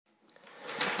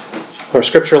Our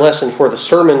scripture lesson for the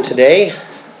sermon today,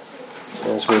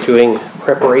 as we're doing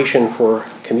preparation for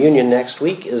communion next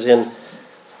week, is in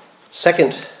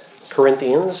 2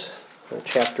 Corinthians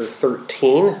chapter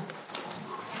 13,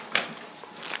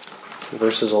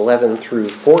 verses 11 through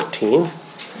 14.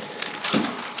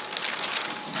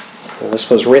 And this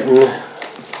was written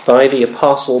by the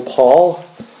Apostle Paul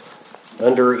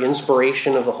under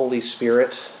inspiration of the Holy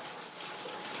Spirit.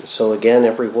 And so again,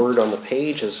 every word on the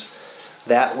page is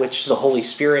that which the Holy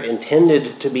Spirit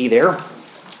intended to be there.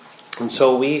 And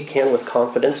so we can with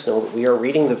confidence know that we are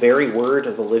reading the very word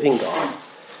of the living God.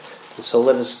 And so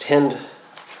let us attend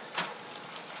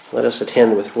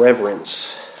with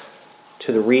reverence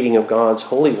to the reading of God's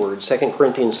holy word, 2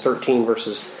 Corinthians 13,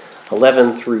 verses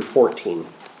 11 through 14.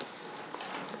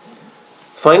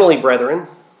 Finally, brethren,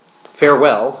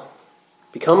 farewell,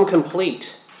 become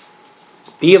complete,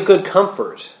 be of good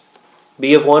comfort,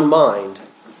 be of one mind,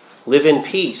 live in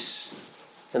peace,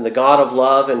 and the God of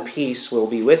love and peace will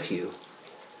be with you.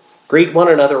 Greet one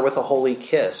another with a holy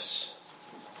kiss.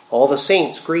 All the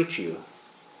saints greet you.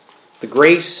 The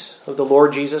grace of the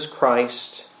Lord Jesus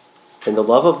Christ and the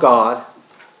love of God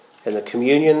and the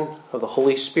communion of the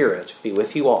Holy Spirit be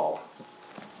with you all.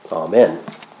 Amen.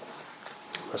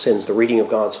 Thus ends the reading of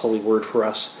God's holy word for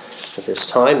us at this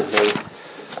time. And may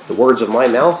the words of my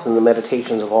mouth and the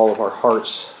meditations of all of our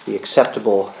hearts be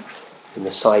acceptable in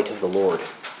the sight of the Lord.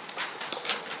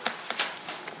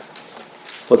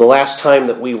 Well, the last time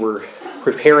that we were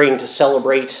preparing to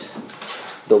celebrate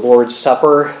the Lord's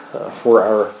Supper for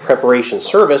our preparation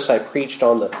service, I preached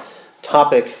on the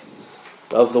topic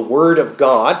of the Word of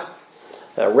God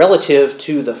relative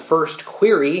to the first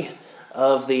query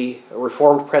of the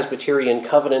Reformed Presbyterian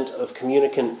Covenant of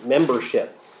Communicant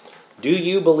Membership. Do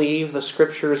you believe the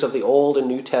Scriptures of the Old and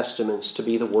New Testaments to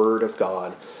be the Word of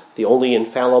God, the only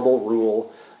infallible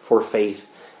rule for faith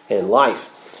and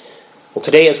life? Well,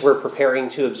 today, as we're preparing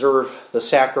to observe the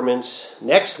sacraments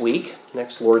next week,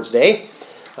 next Lord's Day,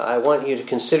 I want you to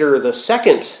consider the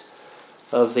second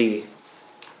of the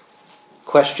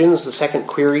questions, the second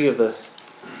query of the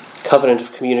Covenant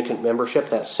of Communicant Membership,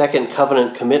 that second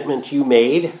covenant commitment you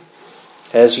made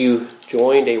as you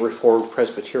joined a Reformed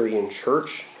Presbyterian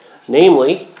church.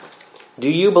 Namely, do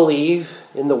you believe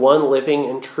in the one living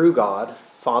and true God,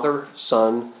 Father,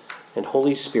 Son, and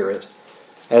Holy Spirit,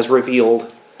 as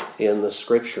revealed in the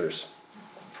Scriptures?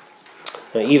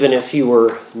 Now, even if you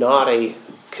were not a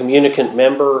communicant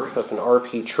member of an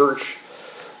RP church,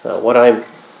 what I'm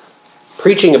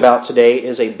preaching about today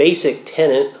is a basic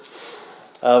tenet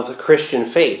of the Christian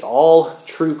faith. All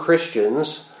true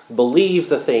Christians believe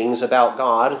the things about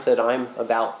God that I'm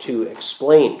about to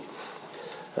explain.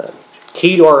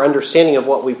 Key to our understanding of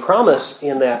what we promise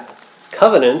in that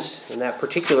covenant, in that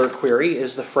particular query,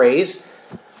 is the phrase,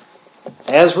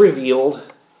 as revealed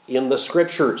in the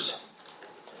Scriptures.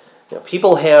 Now,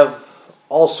 people have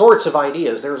all sorts of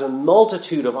ideas. There's a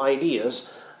multitude of ideas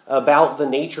about the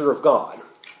nature of God.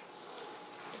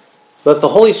 But the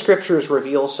Holy Scriptures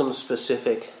reveal some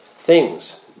specific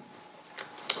things.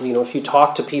 If you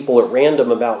talk to people at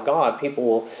random about God, people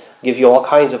will give you all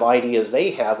kinds of ideas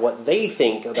they have, what they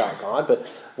think about God, but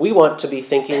we want to be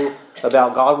thinking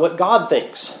about God, what God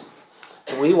thinks.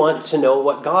 We want to know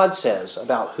what God says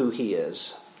about who He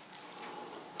is.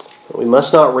 We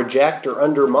must not reject or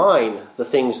undermine the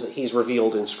things that He's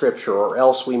revealed in Scripture, or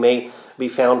else we may be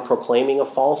found proclaiming a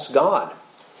false God.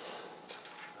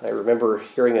 I remember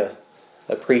hearing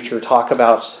a preacher talk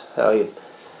about how he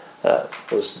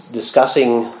was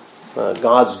discussing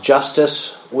God's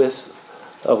justice with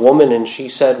a woman, and she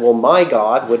said, well, my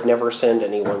God would never send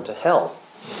anyone to hell.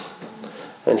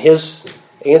 And his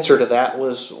answer to that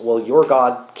was, well, your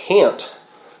God can't,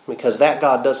 because that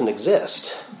God doesn't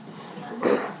exist.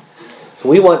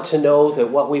 We want to know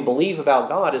that what we believe about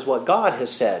God is what God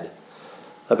has said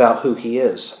about who He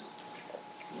is.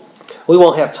 We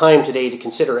won't have time today to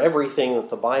consider everything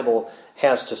that the Bible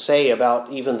has to say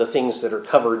about even the things that are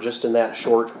covered just in that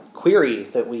short query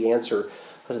that we answer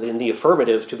in the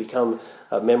affirmative to become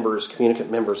communicant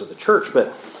members of the church.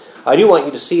 But I do want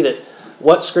you to see that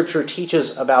what Scripture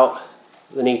teaches about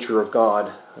the nature of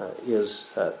God is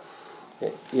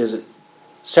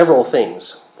several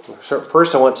things. So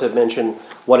first, I want to mention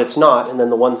what it's not, and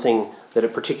then the one thing that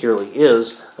it particularly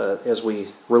is as we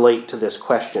relate to this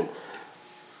question.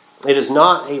 It is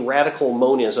not a radical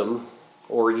monism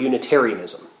or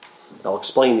Unitarianism. I'll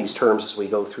explain these terms as we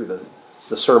go through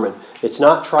the sermon. It's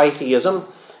not tritheism.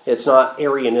 It's not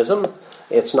Arianism.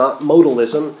 It's not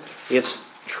modalism. It's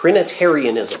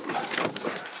Trinitarianism.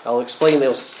 I'll explain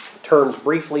those terms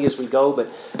briefly as we go, but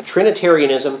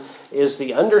Trinitarianism is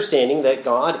the understanding that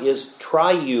God is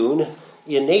triune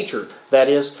in nature. That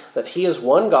is, that he is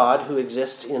one God who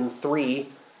exists in three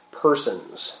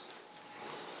persons.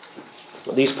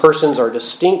 These persons are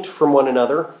distinct from one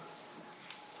another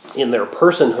in their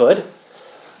personhood,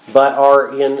 but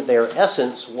are in their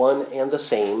essence one and the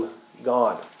same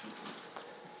God.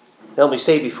 Now, let me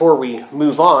say before we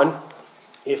move on,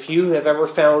 if you have ever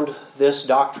found this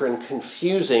doctrine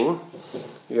confusing,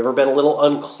 you've ever been a little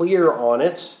unclear on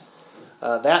it,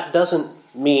 that doesn't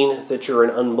mean that you're an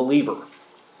unbeliever.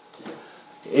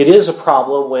 It is a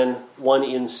problem when one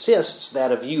insists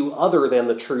that a view other than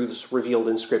the truths revealed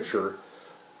in Scripture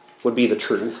would be the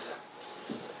truth.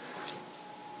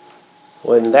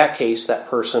 Well, in that case, that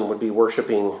person would be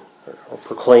worshiping or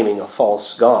proclaiming a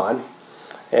false god.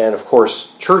 And of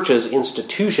course, churches,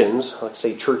 institutions, let's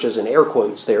say churches in air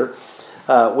quotes there,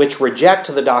 which reject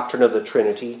the doctrine of the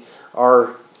Trinity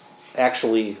are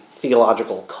actually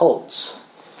theological cults.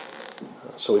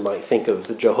 So we might think of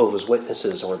the Jehovah's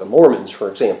Witnesses or the Mormons, for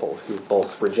example, who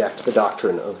both reject the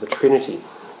doctrine of the Trinity.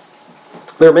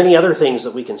 There are many other things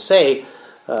that we can say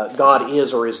God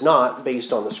is or is not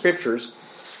based on the Scriptures,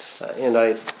 and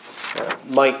I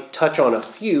might touch on a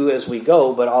few as we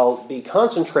go, but I'll be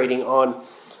concentrating on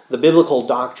the biblical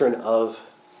doctrine of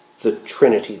the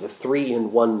Trinity, the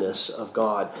three-in-oneness of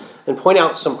God, and point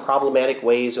out some problematic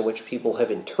ways in which people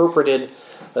have interpreted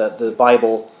the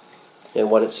Bible and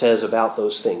what it says about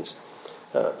those things.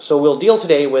 So we'll deal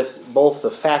today with both the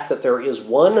fact that there is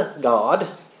one God,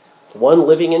 one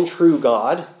living and true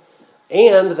God,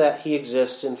 and that he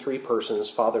exists in three persons,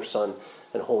 Father, Son,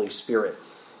 and Holy Spirit.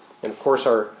 And of course,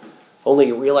 our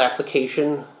only real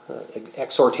application,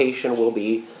 exhortation will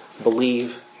be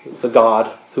believe the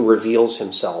God who reveals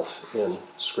himself in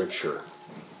Scripture.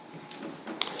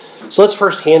 So let's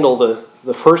first handle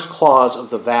the first clause of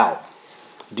the vow.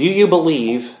 Do you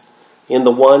believe in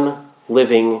the one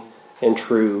living and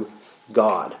true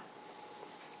God?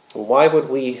 Why would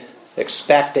we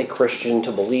expect a Christian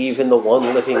to believe in the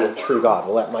one living and true God?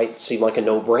 Well, that might seem like a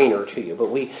no-brainer to you, but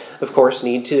we, of course,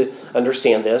 need to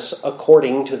understand this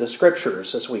according to the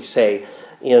Scriptures, as we say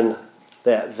in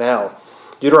that vow.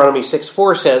 Deuteronomy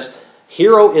 6:4 says,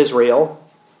 "Hear, O Israel,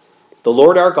 the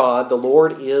Lord our God, the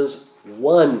Lord is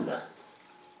one."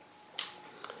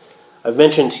 I've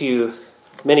mentioned to you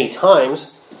many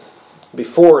times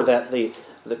before that the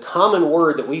common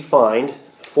word that we find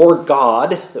for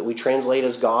God, that we translate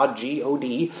as God,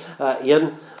 G-O-D,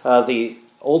 in the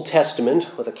Old Testament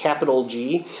with a capital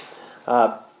G,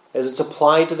 as it's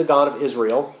applied to the God of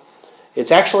Israel,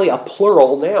 it's actually a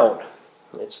plural noun.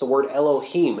 It's the word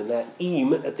Elohim, and that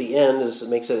 "im" at the end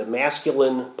makes it a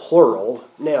masculine plural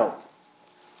noun.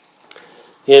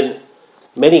 In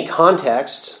many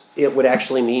contexts, it would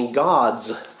actually mean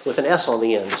gods, with an S on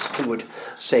the end, we would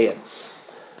say it.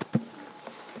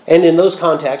 And in those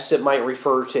contexts, it might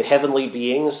refer to heavenly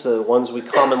beings, the ones we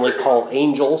commonly call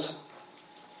angels,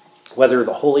 whether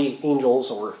the holy angels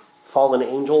or fallen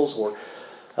angels, or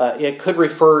it could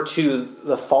refer to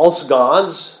the false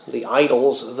gods, the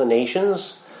idols of the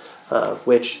nations,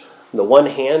 which on the one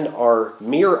hand are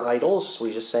mere idols, as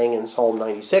we just sang in Psalm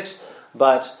 96,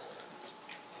 but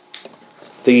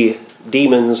the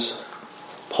demons,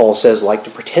 Paul says, like to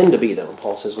pretend to be them.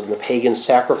 Paul says when the pagans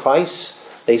sacrifice,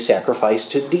 they sacrifice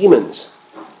to demons.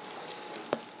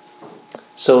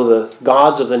 So the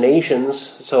gods of the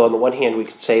nations, so on the one hand we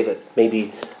could say that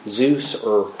maybe Zeus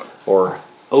or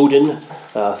Odin,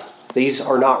 these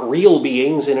are not real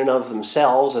beings in and of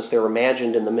themselves as they're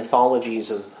imagined in the mythologies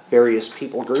of various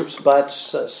people groups, but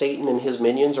Satan and his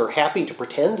minions are happy to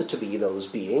pretend to be those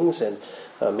beings and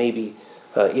maybe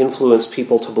influence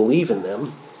people to believe in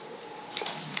them.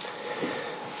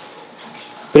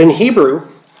 But in Hebrew,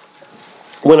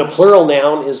 when a plural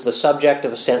noun is the subject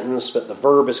of a sentence, but the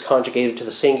verb is conjugated to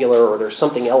the singular, or there's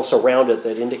something else around it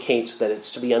that indicates that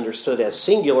it's to be understood as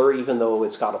singular, even though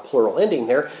it's got a plural ending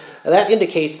there, that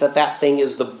indicates that that thing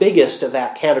is the biggest of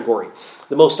that category.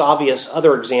 The most obvious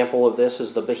other example of this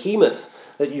is the behemoth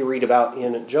that you read about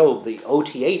in Job. The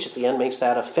OTH at the end makes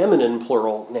that a feminine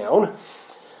plural noun.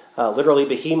 Literally,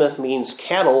 behemoth means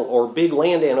cattle or big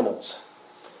land animals.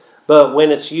 But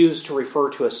when it's used to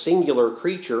refer to a singular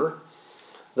creature,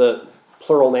 the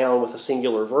plural noun with a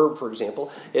singular verb, for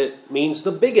example, it means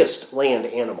the biggest land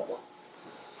animal.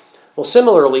 Well,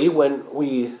 similarly, when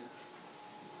we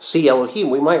see Elohim,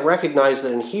 we might recognize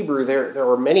that in Hebrew there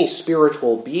are many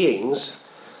spiritual beings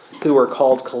who are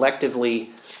called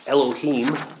collectively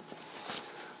Elohim,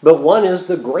 but one is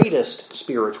the greatest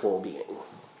spiritual being.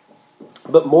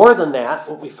 But more than that,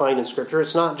 what we find in Scripture,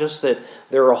 it's not just that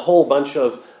there are a whole bunch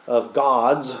of of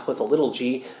gods with a little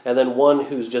g, and then one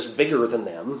who's just bigger than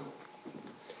them.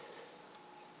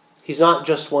 He's not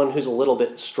just one who's a little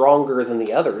bit stronger than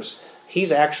the others.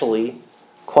 He's actually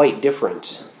quite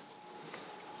different.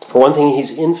 For one thing,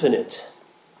 he's infinite.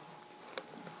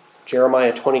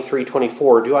 Jeremiah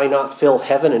 23:24, "Do I not fill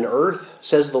heaven and earth,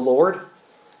 says the Lord?"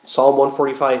 Psalm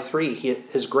 145:3,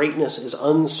 his greatness is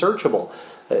unsearchable.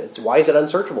 Why is it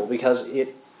unsearchable? Because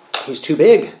he's too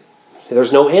big.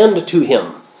 There's no end to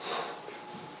him.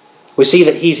 We see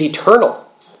that he's eternal.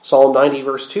 Psalm 90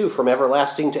 verse 2, "From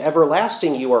everlasting to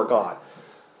everlasting you are God."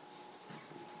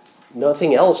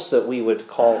 Nothing else that we would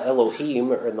call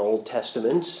Elohim in the Old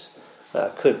Testament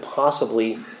could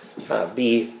possibly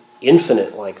be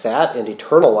infinite like that and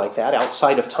eternal like that,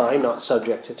 outside of time, not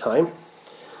subject to time.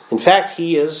 In fact,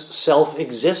 he is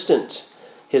self-existent.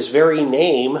 His very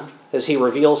name, as he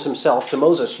reveals himself to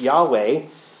Moses, Yahweh,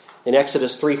 in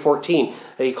Exodus 3:14,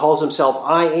 he calls himself,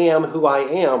 "I am who I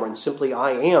am," and simply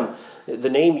 "I am." The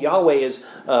name Yahweh is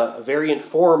a variant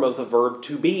form of the verb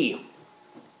to be.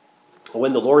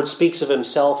 When the Lord speaks of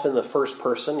himself in the first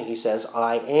person, he says,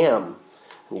 "I am."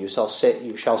 And you shall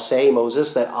say,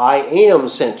 Moses, that I am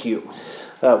sent you.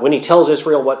 When he tells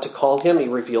Israel what to call him, he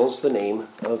reveals the name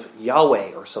of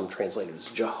Yahweh, or some translate it as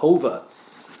Jehovah,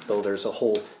 though there's a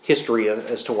whole history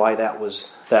as to why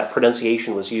that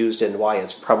pronunciation was used and why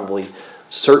it's probably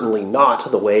certainly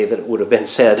not the way that it would have been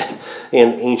said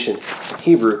in ancient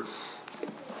Hebrew.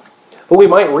 But we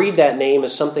might read that name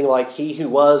as something like "He who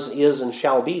was, is, and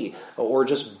shall be," or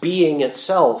just being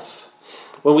itself.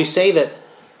 When we say that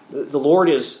the Lord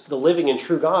is the living and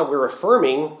true God, we're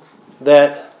affirming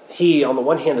that he, on the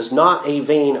one hand, is not a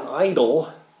vain idol,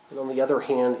 and on the other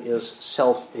hand, is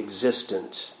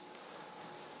self-existent.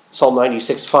 Psalm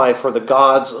 96:5, "For the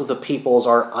gods of the peoples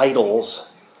are idols,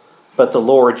 but the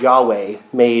Lord Yahweh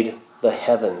made the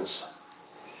heavens."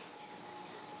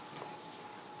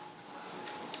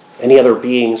 Any other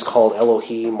beings called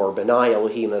Elohim or Benai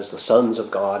Elohim, that is the sons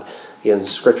of God, in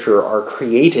Scripture are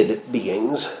created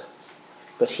beings,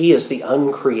 but he is the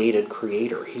uncreated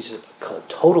creator. He's a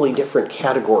totally different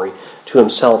category to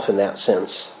himself in that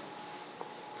sense.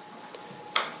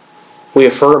 We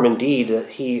affirm indeed that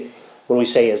he, when we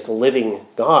say as the living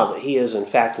God, that he is in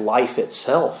fact life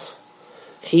itself.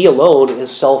 He alone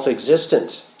is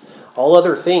self-existent. All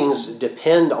other things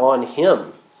depend on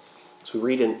him. As we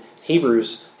read in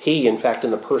Hebrews, he, in fact,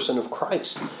 in the person of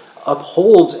Christ,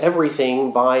 upholds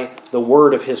everything by the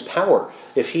word of his power.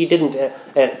 If he didn't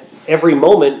at every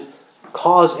moment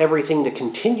cause everything to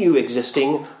continue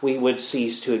existing, we would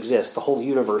cease to exist. The whole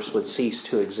universe would cease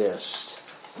to exist.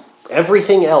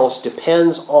 Everything else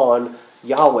depends on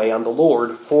Yahweh, on the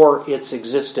Lord, for its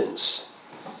existence.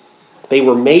 They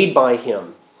were made by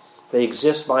him. They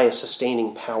exist by a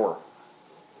sustaining power.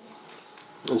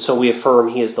 And so we affirm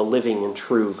he is the living and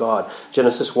true God.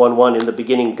 Genesis 1:1, "In the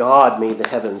beginning God made the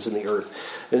heavens and the earth."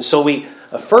 And so we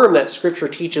affirm that Scripture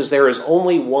teaches there is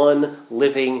only one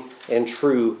living and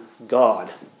true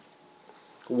God.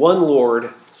 One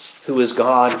Lord who is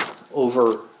God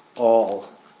over all,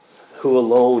 who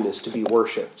alone is to be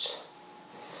worshipped.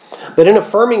 But in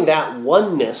affirming that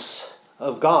oneness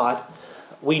of God,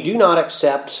 we do not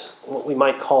accept what we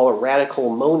might call a radical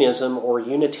monism or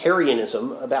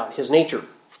Unitarianism about his nature.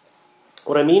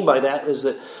 What I mean by that is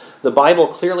that the Bible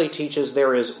clearly teaches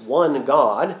there is one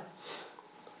God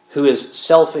who is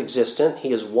self-existent.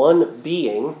 He is one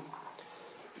being,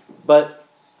 but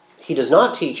he does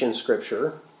not teach in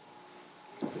Scripture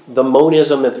the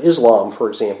monism of Islam, for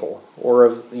example, or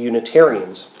of the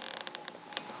Unitarians,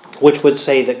 which would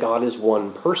say that God is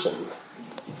one person.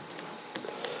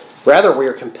 Rather, we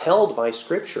are compelled by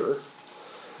Scripture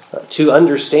to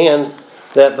understand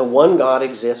that the one God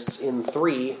exists in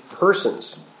three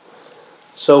persons.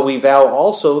 So we vow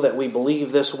also that we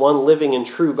believe this one living and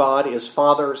true God is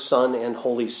Father, Son, and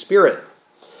Holy Spirit.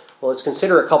 Well, let's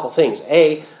consider a couple things.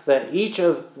 A, that each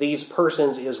of these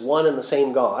persons is one and the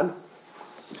same God.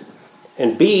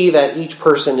 And B, that each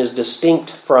person is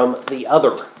distinct from the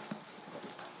other.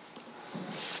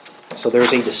 So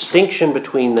there's a distinction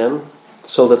between them,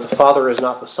 so that the Father is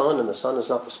not the Son and the Son is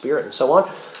not the Spirit, and so on.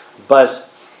 But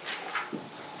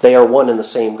they are one and the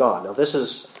same God. Now, this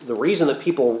is the reason that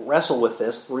people wrestle with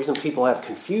this, the reason people have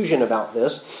confusion about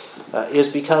this, is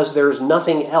because there's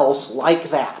nothing else like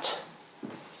that.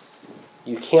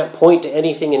 You can't point to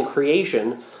anything in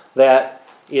creation that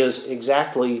is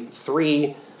exactly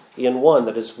three in one,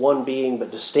 that is one being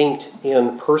but distinct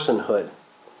in personhood.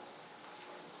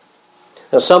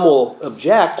 Now, some will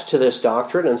object to this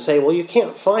doctrine and say, well, you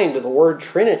can't find the word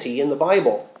Trinity in the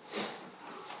Bible.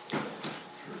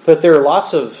 But there are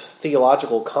lots of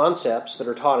theological concepts that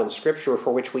are taught in Scripture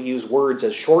for which we use words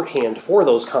as shorthand for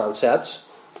those concepts.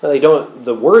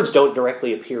 The words don't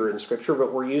directly appear in Scripture,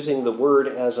 but we're using the word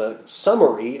as a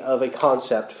summary of a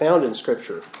concept found in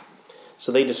Scripture.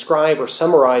 So they describe or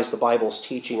summarize the Bible's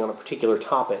teaching on a particular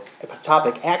topic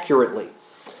accurately.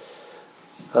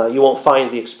 You won't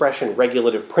find the expression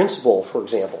regulative principle, for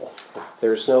example.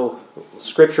 There's no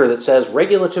Scripture that says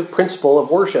regulative principle of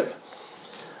worship.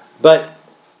 But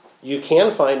you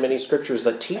can find many Scriptures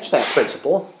that teach that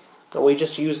principle, and we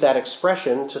just use that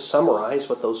expression to summarize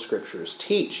what those Scriptures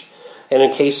teach. And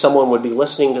in case someone would be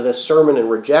listening to this sermon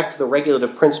and reject the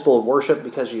regulative principle of worship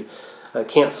because you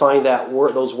can't find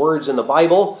those words in the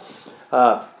Bible,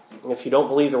 if you don't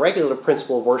believe the regulative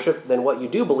principle of worship, then what you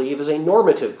do believe is a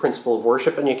normative principle of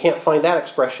worship, and you can't find that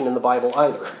expression in the Bible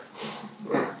either.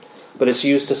 But it's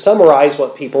used to summarize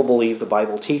what people believe the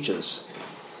Bible teaches.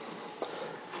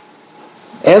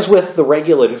 As with the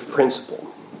regulative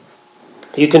principle,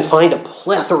 you can find a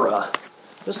plethora,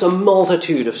 just a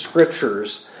multitude of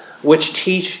Scriptures which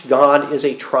teach God is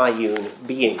a triune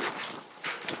being.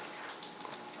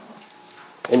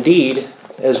 Indeed,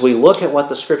 as we look at what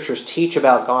the Scriptures teach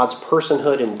about God's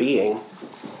personhood and being,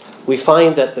 we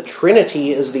find that the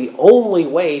Trinity is the only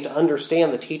way to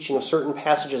understand the teaching of certain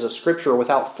passages of Scripture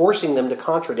without forcing them to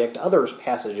contradict other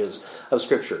passages of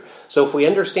Scripture. So if we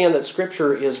understand that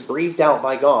Scripture is breathed out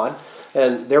by God,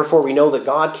 and therefore we know that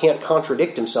God can't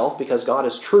contradict himself because God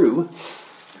is true,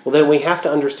 well, then we have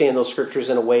to understand those Scriptures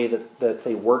in a way that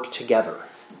they work together.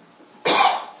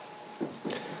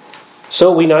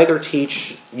 So we neither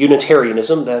teach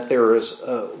Unitarianism, that there is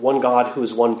one God who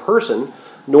is one person,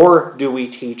 nor do we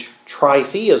teach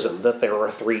tritheism, that there are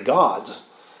three gods.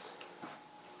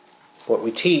 What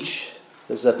we teach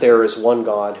is that there is one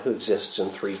God who exists in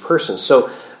three persons.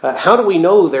 So how do we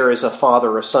know there is a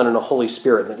Father, a Son, and a Holy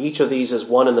Spirit, that each of these is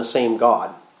one and the same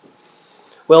God?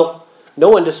 Well, no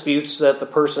one disputes that the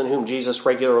person whom Jesus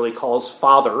regularly calls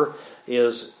Father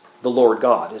is the Lord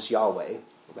God, is Yahweh.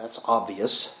 That's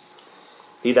obvious.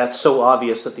 That's so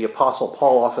obvious that the Apostle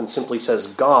Paul often simply says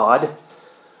God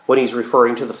when he's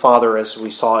referring to the Father, as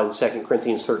we saw in 2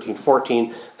 Corinthians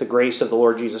 13:14, the grace of the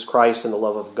Lord Jesus Christ and the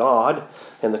love of God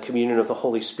and the communion of the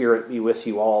Holy Spirit be with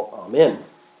you all. Amen.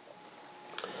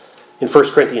 In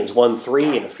 1 Corinthians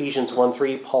 1:3 and Ephesians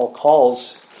 1:3, Paul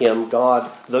calls him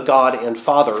God, the God and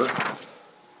Father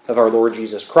of our Lord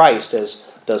Jesus Christ, as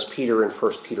does Peter in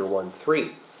 1 Peter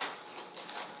 1:3.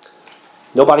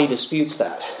 Nobody disputes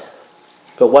that.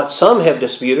 But what some have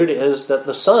disputed is that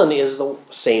the Son is the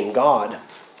same God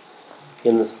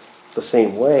in the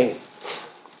same way.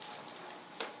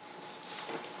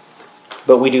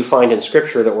 But we do find in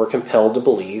Scripture that we're compelled to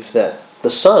believe that the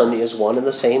Son is one and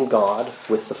the same God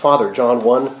with the Father. John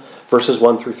 1, verses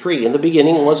 1 through 3. In the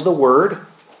beginning was the Word,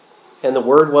 and the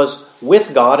Word was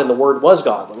with God, and the Word was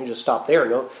God. Let me just stop there.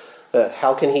 Note,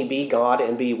 how can he be God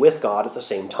and be with God at the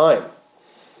same time?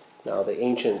 Now, the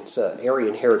ancient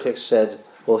Arian heretics said,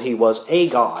 well, he was a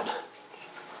God.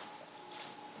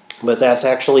 But that's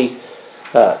actually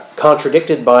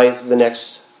contradicted by the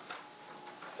next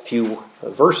few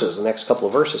verses, the next couple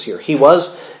of verses here. He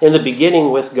was in the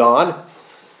beginning with God.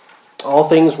 All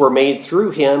things were made through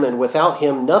him, and without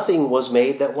him nothing was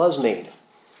made that was made.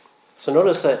 So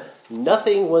notice that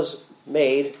nothing was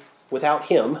made without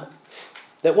him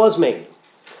that was made.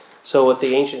 So what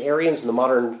the ancient Arians and the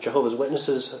modern Jehovah's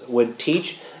Witnesses would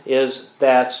teach is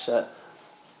that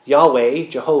Yahweh,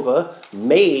 Jehovah,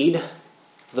 made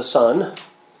the Son,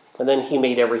 and then he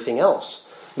made everything else.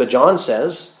 But John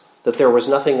says that there was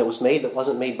nothing that was made that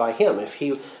wasn't made by him. If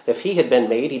he had been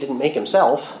made, he didn't make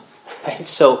himself. Right?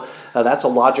 So that's a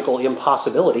logical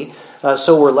impossibility.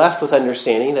 So we're left with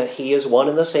understanding that he is one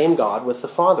and the same God with the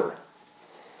Father.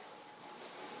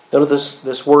 Notice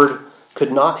this word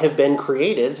could not have been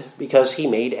created because he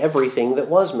made everything that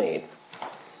was made.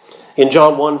 In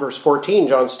John 1, verse 14,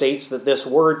 John states that this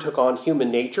Word took on human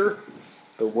nature.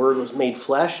 The Word was made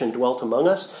flesh and dwelt among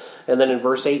us. And then in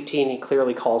verse 18, he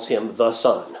clearly calls him the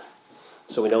Son.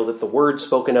 So we know that the Word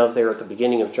spoken of there at the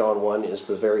beginning of John 1 is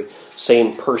the very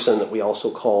same person that we also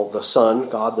call the Son,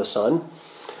 God the Son.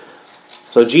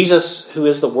 So Jesus, who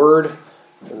is the Word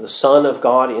and the Son of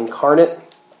God incarnate,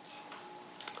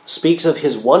 speaks of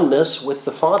his oneness with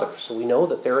the Father. So we know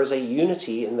that there is a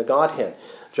unity in the Godhead.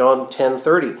 John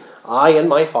 10:30, I and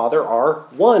my Father are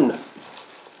one.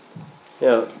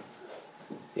 Now,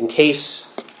 in case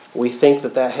we think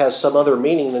that has some other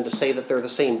meaning than to say that they're the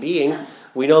same being,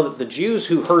 we know that the Jews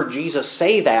who heard Jesus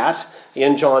say that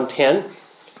in John 10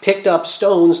 picked up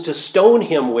stones to stone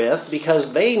him with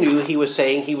because they knew he was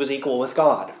saying he was equal with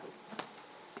God.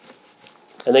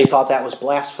 And they thought that was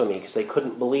blasphemy because they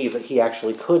couldn't believe that he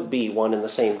actually could be one and the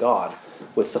same God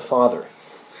with the Father.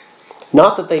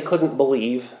 Not that they couldn't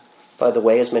believe, by the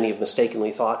way, as many have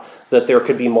mistakenly thought, that there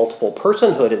could be multiple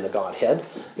personhood in the Godhead.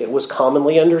 It was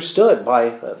commonly understood by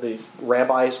the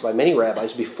rabbis, by many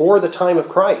rabbis, before the time of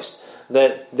Christ,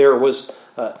 that there was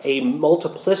a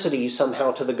multiplicity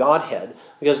somehow to the Godhead,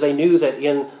 because they knew that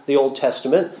in the Old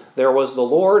Testament there was the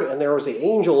Lord and there was the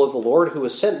angel of the Lord who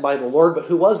was sent by the Lord, but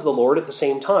who was the Lord at the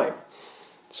same time.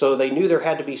 So they knew there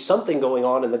had to be something going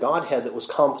on in the Godhead that was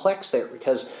complex there,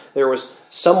 because there was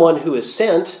someone who is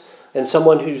sent and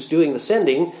someone who's doing the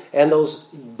sending, and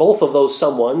both of those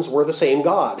someones were the same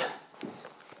God.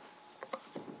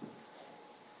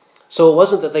 So it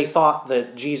wasn't that they thought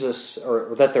that Jesus,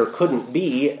 or that there couldn't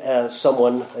be an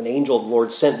angel of the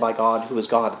Lord sent by God who was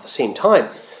God at the same time,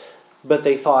 but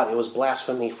they thought it was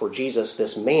blasphemy for Jesus,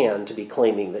 this man, to be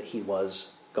claiming that he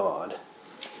was God.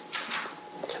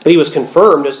 But he was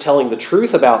confirmed as telling the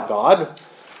truth about God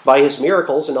by his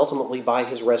miracles and ultimately by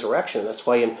his resurrection. That's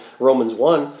why in Romans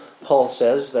 1, Paul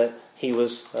says that he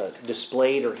was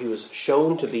displayed, or he was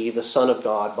shown to be the Son of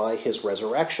God by his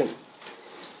resurrection.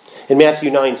 In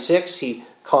Matthew 9:6, he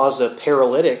caused a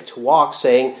paralytic to walk,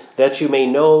 saying, that you may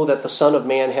know that the Son of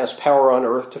Man has power on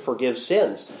earth to forgive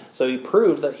sins. So he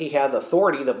proved that he had the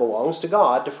authority that belongs to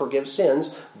God to forgive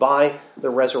sins by the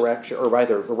resurrection, or by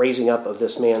the raising up of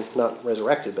this man, not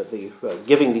resurrected, but the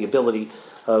giving the ability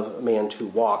of man to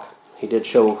walk. He did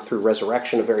show through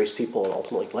resurrection of various people, and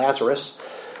ultimately Lazarus,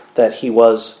 that he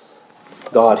was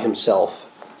God himself.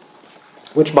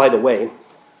 Which, by the way,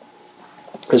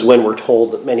 is when we're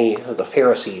told that many of the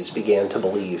Pharisees began to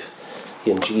believe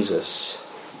in Jesus.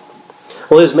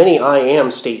 Well, there's many I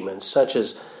am statements, such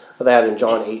as that in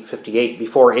John 8:58,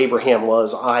 before Abraham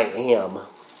was, I am,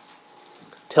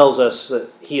 tells us that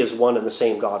he is one and the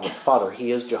same God with the Father.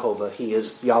 He is Jehovah, he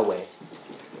is Yahweh.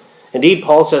 Indeed,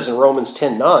 Paul says in Romans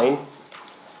 10:9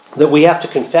 that we have to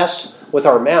confess with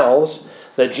our mouths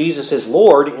that Jesus is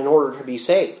Lord in order to be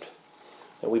saved.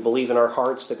 And we believe in our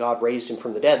hearts that God raised him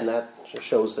from the dead, and that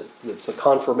shows that it's a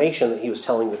confirmation that he was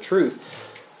telling the truth.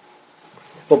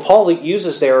 Well, Paul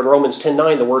uses there in Romans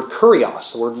 10:9 the word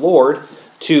kurios, the word Lord,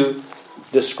 to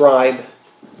describe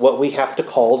what we have to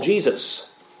call Jesus.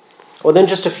 Well, then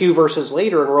just a few verses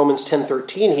later in Romans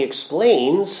 10:13, he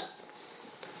explains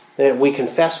that we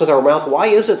confess with our mouth. Why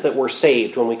is it that we're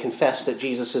saved when we confess that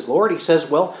Jesus is Lord? He says,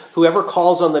 well, whoever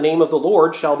calls on the name of the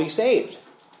Lord shall be saved.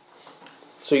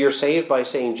 So you're saved by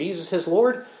saying Jesus is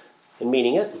Lord, and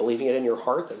meaning it, believing it in your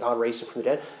heart that God raised him from the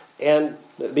dead. And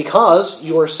because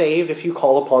you are saved if you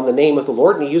call upon the name of the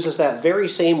Lord, and he uses that very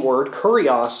same word,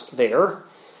 kurios, there.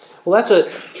 Well, that's a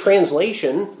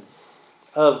translation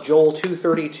of Joel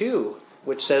 2:32,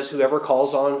 which says, whoever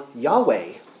calls on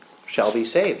Yahweh shall be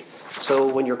saved. So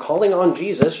when you're calling on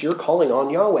Jesus, you're calling on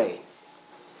Yahweh.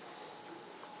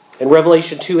 In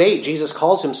Revelation 2:8, Jesus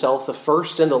calls himself the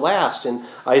first and the last. In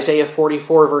Isaiah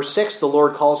 44, verse 6, the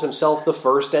Lord calls himself the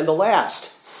first and the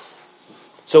last.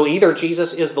 So either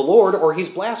Jesus is the Lord or he's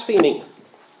blaspheming.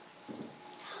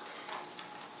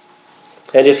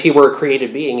 And if he were a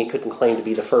created being, he couldn't claim to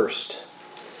be the first,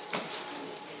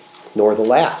 nor the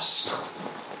last,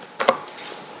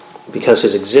 because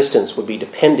his existence would be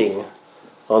depending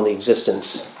on the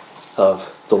existence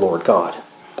of the Lord God.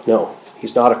 No.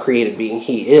 He's not a created being.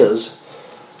 He is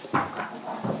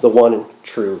the one and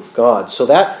true God. So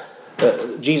that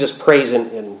Jesus prays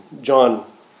in John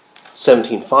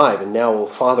 17:5, and now, O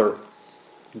Father,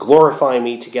 glorify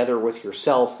me together with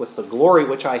yourself, with the glory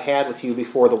which I had with you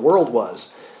before the world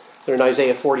was. And in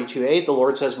Isaiah 42:8, the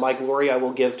Lord says, my glory I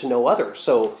will give to no other.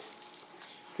 So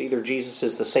either Jesus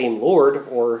is the same Lord,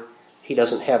 or he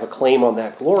doesn't have a claim on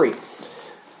that glory.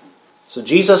 So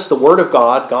Jesus, the Word of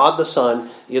God, God the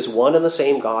Son, is one and the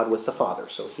same God with the Father.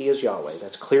 So he is Yahweh.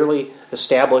 That's clearly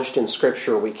established in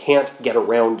Scripture. We can't get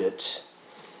around it.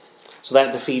 So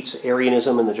that defeats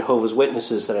Arianism and the Jehovah's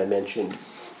Witnesses that I mentioned,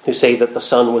 who say that the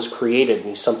Son was created and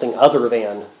he's something other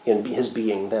than in his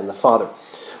being than the Father.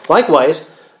 Likewise,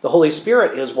 the Holy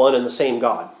Spirit is one and the same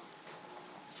God.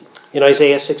 In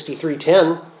Isaiah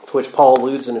 63:10, to which Paul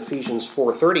alludes in Ephesians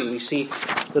 4:30, we see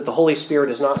that the Holy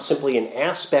Spirit is not simply an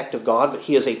aspect of God, but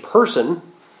he is a person,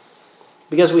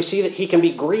 because we see that he can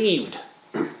be grieved.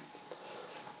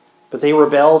 But they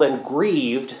rebelled and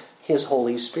grieved his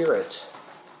Holy Spirit.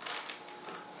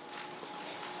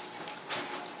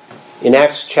 In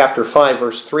Acts chapter 5,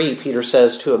 verse 3, Peter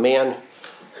says to a man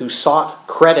who sought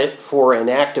credit for an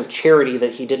act of charity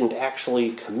that he didn't actually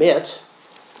commit,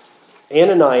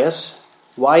 Ananias,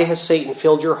 why has Satan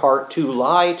filled your heart to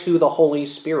lie to the Holy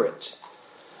Spirit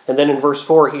And then in verse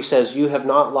 4 he says, you have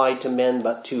not lied to men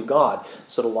but to God.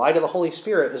 So to lie to the Holy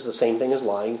Spirit is the same thing as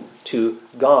lying to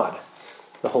God.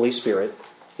 The Holy Spirit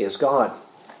is God.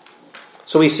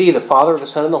 So we see the Father, the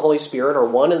Son, and the Holy Spirit are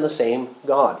one and the same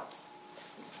God.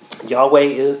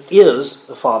 Yahweh is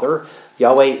the Father,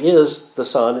 Yahweh is the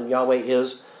Son, and Yahweh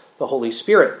is the Holy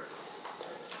Spirit.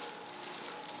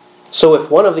 So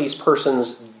if one of these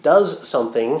persons does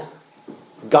something,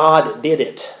 God did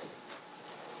it.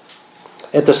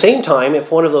 At the same time, if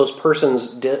one of those persons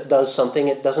does something,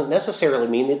 it doesn't necessarily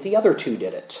mean that the other two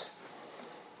did it.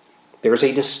 There's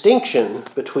a distinction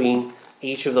between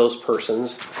each of those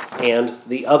persons and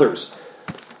the others.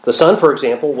 The Son, for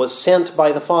example, was sent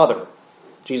by the Father.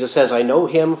 Jesus says, I know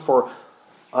him, for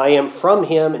I am from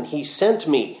him, and he sent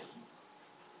me.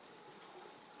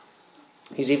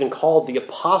 He's even called the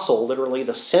apostle, literally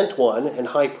the sent one, and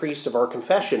high priest of our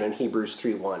confession in Hebrews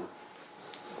 3:1.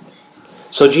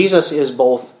 So Jesus is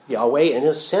both Yahweh and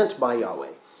is sent by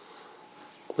Yahweh.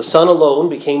 The Son alone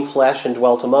became flesh and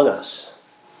dwelt among us.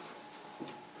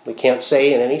 We can't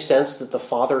say in any sense that the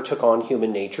Father took on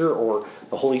human nature or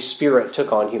the Holy Spirit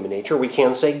took on human nature. We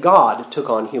can say God took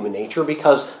on human nature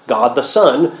because God the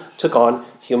Son took on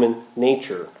human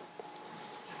nature.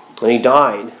 And he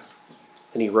died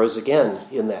and he rose again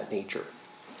in that nature.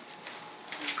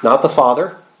 Not the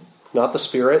Father, not the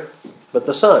Spirit, but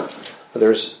the Son.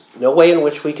 There's no way in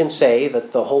which we can say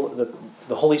that the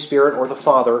Holy Spirit or the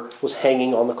Father was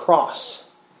hanging on the cross.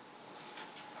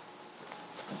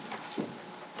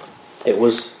 It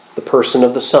was the person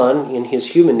of the Son in his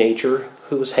human nature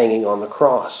who was hanging on the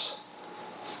cross.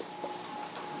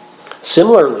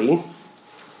 Similarly,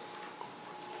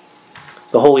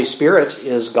 the Holy Spirit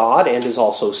is God and is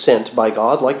also sent by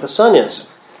God like the Son is.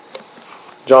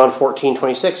 John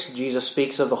 14:26, Jesus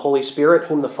speaks of the Holy Spirit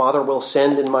whom the Father will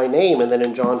send in my name. And then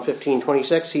in John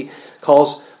 15:26, he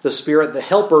calls the Spirit the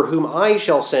Helper whom I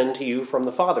shall send to you from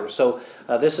the Father. So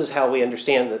this is how we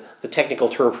understand the technical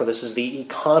term for this is the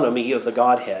economy of the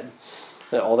Godhead.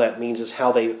 And all that means is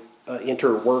how they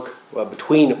interwork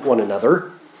between one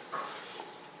another.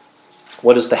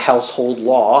 What is the household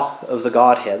law of the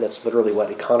Godhead? That's literally what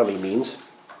economy means.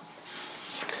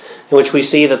 In which we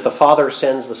see that the Father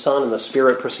sends the Son and the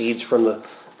Spirit proceeds from the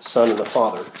Son and the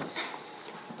Father.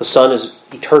 The Son is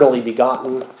eternally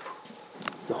begotten.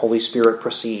 The Holy Spirit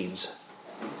proceeds.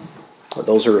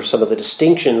 Those are some of the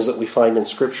distinctions that we find in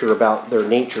Scripture about their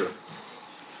nature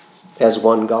as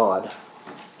one God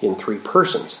in three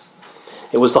persons.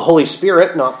 It was the Holy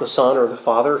Spirit, not the Son or the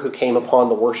Father, who came upon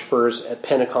the worshipers at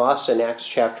Pentecost in Acts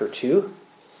chapter 2.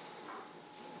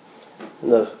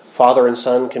 And the Father and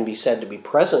Son can be said to be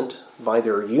present by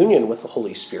their union with the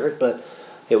Holy Spirit, but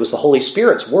it was the Holy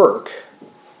Spirit's work.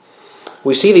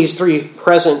 We see these three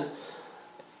present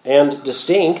and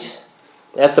distinct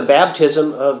at the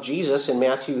baptism of Jesus in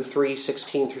Matthew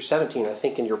 3:16 through 17. I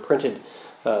think in your printed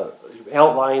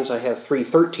outlines I have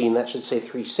 3:13. That should say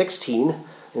 3:16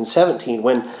 and 17.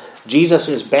 When Jesus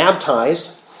is baptized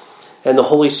and the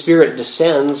Holy Spirit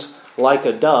descends like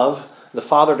a dove, the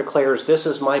Father declares, "This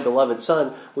is my beloved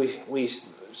Son." We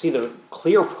see the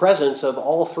clear presence of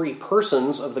all three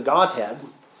persons of the Godhead.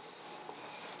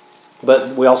 But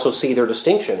we also see their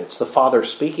distinction. It's the Father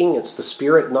speaking. It's the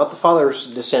Spirit, not the Father's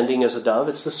descending as a dove.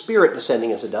 It's the Spirit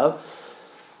descending as a dove.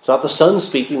 It's not the Son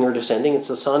speaking or descending. It's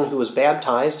the Son who was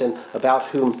baptized and about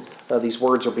whom these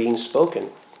words are being spoken.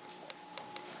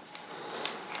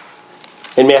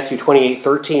 In Matthew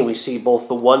 28:13, we see both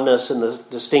the oneness and the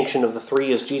distinction of the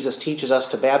three as Jesus teaches us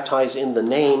to baptize in the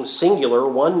name, singular,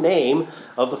 one name,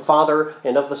 of the Father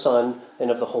and of the Son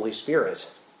and of the Holy Spirit.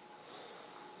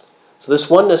 So this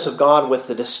oneness of God with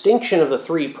the distinction of the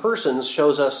three persons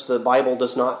shows us the Bible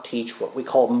does not teach what we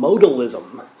call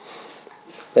modalism.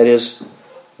 That is,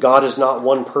 God is not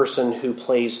one person who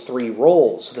plays three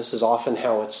roles. This is often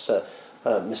how it's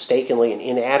mistakenly and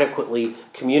inadequately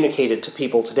communicated to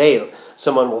people today.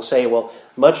 Someone will say, well,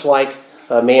 much like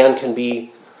a man can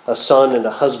be a son and a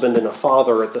husband and a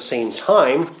father at the same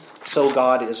time, so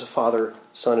God is a Father,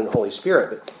 Son, and Holy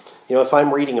Spirit. But, if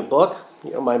I'm reading a book,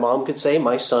 my mom could say,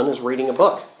 my son is reading a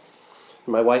book.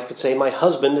 My wife could say, my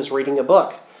husband is reading a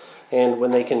book. And when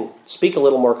they can speak a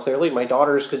little more clearly, my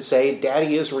daughters could say,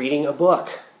 Daddy is reading a book.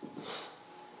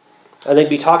 And they'd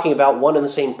be talking about one and the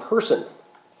same person.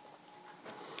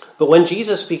 But when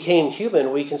Jesus became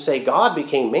human, we can say God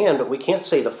became man, but we can't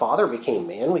say the Father became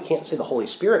man. We can't say the Holy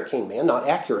Spirit became man, not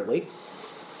accurately.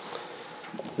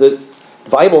 The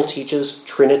Bible teaches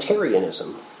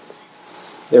Trinitarianism.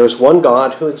 There is one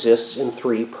God who exists in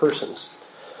three persons.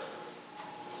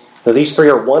 Now, these three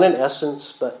are one in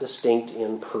essence, but distinct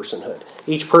in personhood.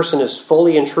 Each person is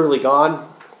fully and truly God.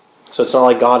 So it's not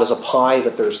like God is a pie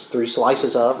that there's 3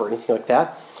 slices of or anything like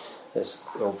that. It's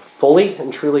fully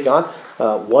and truly God.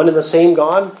 One and the same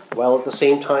God, while at the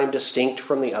same time distinct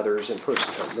from the others in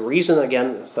personhood. The reason,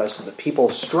 again, that I said that people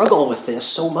struggle with this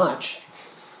so much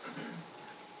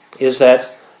is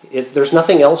that there's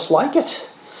nothing else like it.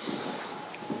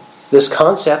 This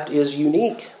concept is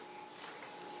unique.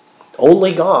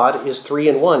 Only God is 3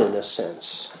 in 1 in this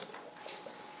sense.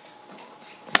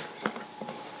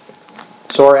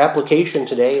 So our application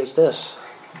today is this.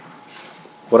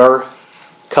 What our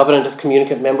covenant of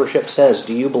communicant membership says.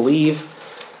 Do you believe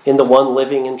in the one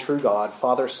living and true God,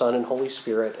 Father, Son, and Holy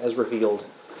Spirit, as revealed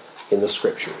in the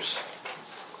Scriptures?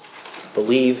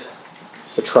 Believe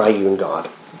the triune God.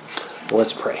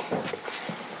 Let's pray.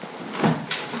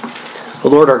 O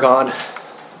Lord our God,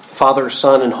 Father,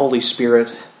 Son, and Holy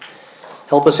Spirit,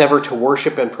 help us ever to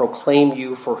worship and proclaim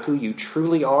you for who you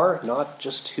truly are, not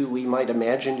just who we might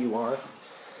imagine you are.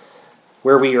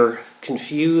 Where we are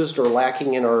confused or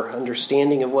lacking in our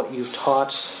understanding of what you've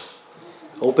taught,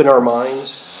 open our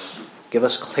minds, give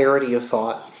us clarity of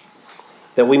thought,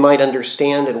 that we might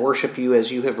understand and worship you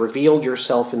as you have revealed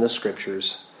yourself in the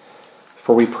Scriptures.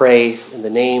 For we pray in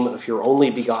the name of your only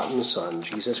begotten Son,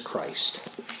 Jesus Christ.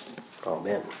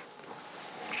 Amen.